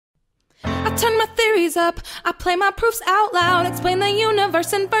turn my theories up, I play my proofs out loud, explain the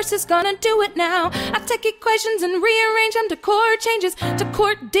universe and verses, gonna do it now. I take equations and rearrange them to chord changes, to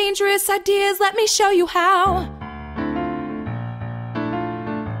court dangerous ideas, let me show you how.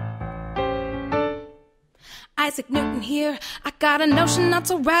 Isaac Newton here, I got a notion not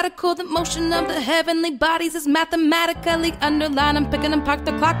so radical. The motion of the heavenly bodies is mathematically underlined. I'm picking apart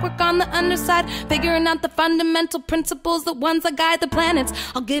the clockwork on the underside, figuring out the fundamental principles, the ones that guide the planets.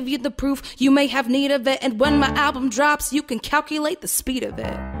 I'll give you the proof, you may have need of it, and when my album drops, you can calculate the speed of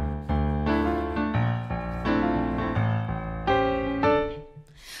it.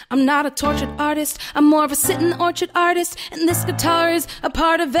 I'm not a tortured artist, I'm more of a sitting orchard artist, and this guitar is a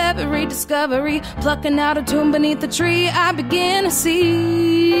part of every discovery. Plucking out a tune beneath the tree, I begin to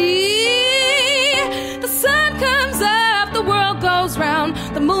see. The sun comes up, the world goes round,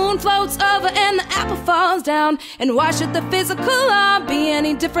 the moon floats over and the apple falls down. And why should the physical law be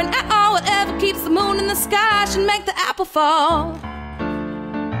any different at all? Whatever keeps the moon in the sky should make the apple fall.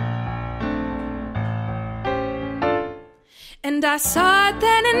 And I saw it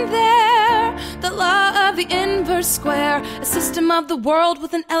then and there, the law of the inverse square, a system of the world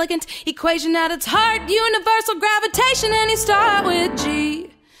with an elegant equation at its heart, universal gravitation, and you start with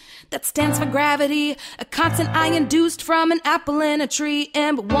G. That stands for gravity, a constant I induced from an apple in a tree.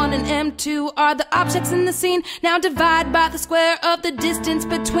 M1 and M2 are the objects in the scene. Now divide by the square of the distance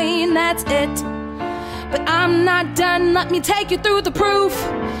between, that's it. But I'm not done, let me take you through the proof.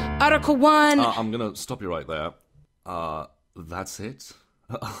 Article 1. I'm gonna stop you right there. That's it?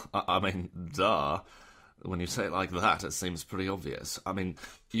 I mean, duh. When you say it like that, it seems pretty obvious. I mean,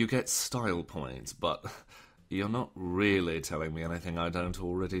 you get style points, but you're not really telling me anything I don't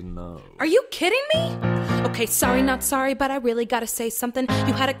already know. Are you kidding me? Okay, sorry, not sorry, but I really gotta say something.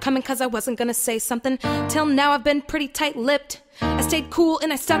 You had it coming cause I wasn't gonna say something. Till now I've been pretty tight-lipped. I stayed cool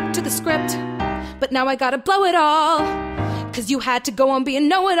and I stuck to the script. But now I gotta blow it all. Cause you had to go on being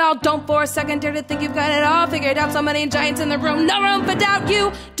know-it-all. Don't for a second dare to think you've got it all figured out. So many giants in the room, no room for doubt.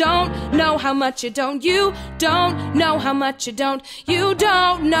 You don't know how much you don't. You don't know how much you don't. You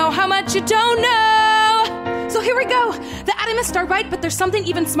don't know how much you don't know. So here we go. The atomists start right, but there's something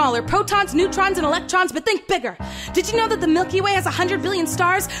even smaller. Protons, neutrons, and electrons, but think bigger. Did you know that the Milky Way has 100 billion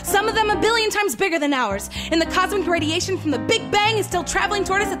stars? Some of them a billion times bigger than ours. And the cosmic radiation from the Big Bang is still traveling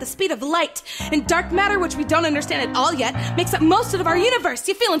toward us at the speed of light. And dark matter, which we don't understand at all yet, makes up most of our universe.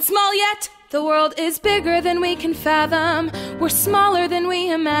 You feeling small yet? The world is bigger than we can fathom. We're smaller than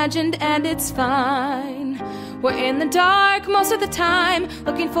we imagined, and it's fine. We're in the dark most of the time,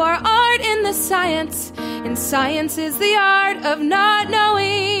 looking for art in the science. And science is the art of not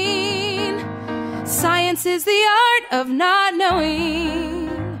knowing. Science is the art of not knowing.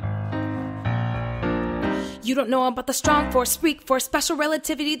 You don't know about the strong force, weak force, special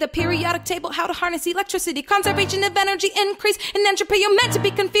relativity, the periodic table, how to harness electricity, conservation of energy, increase in entropy. You're meant to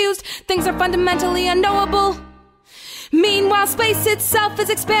be confused. Things are fundamentally unknowable. Meanwhile, space itself is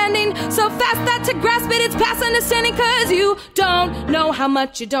expanding so fast that to grasp it, it's past understanding. Cause you don't know how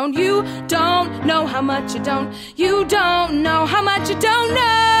much you don't. You don't know how much you don't. You don't know how much you don't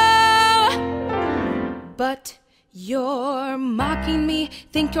know. But you're mocking me,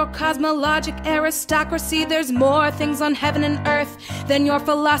 think you're cosmologic aristocracy. There's more things on heaven and earth than your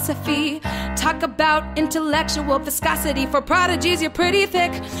philosophy. Talk about intellectual viscosity. For prodigies, you're pretty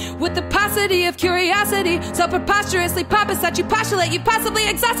thick, with the paucity of curiosity. So preposterously pompous that you postulate you've possibly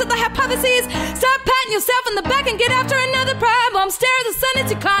exhausted the hypotheses. Stop patting yourself in the back and get after another problem. Stare at the sun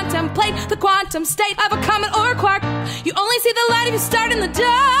as you contemplate the quantum state of a comet or a quark. You only see the light if you start in the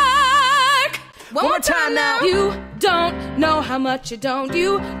dark. One more time now. You don't know how much you don't.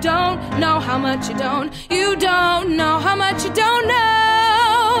 You don't know how much you don't. You don't know how much you don't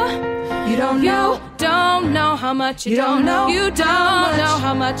know. You don't know. You don't know how much you don't know. You don't know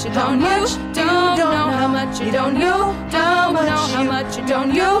how much you don't. You don't know how much you don't. You don't know how much you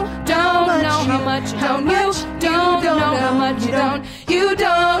don't. You don't know how much you don't. You don't know how much you don't. You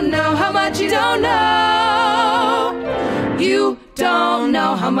don't know how much you don't know. You don't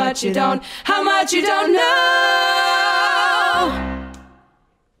know how much you don't. How much you don't know.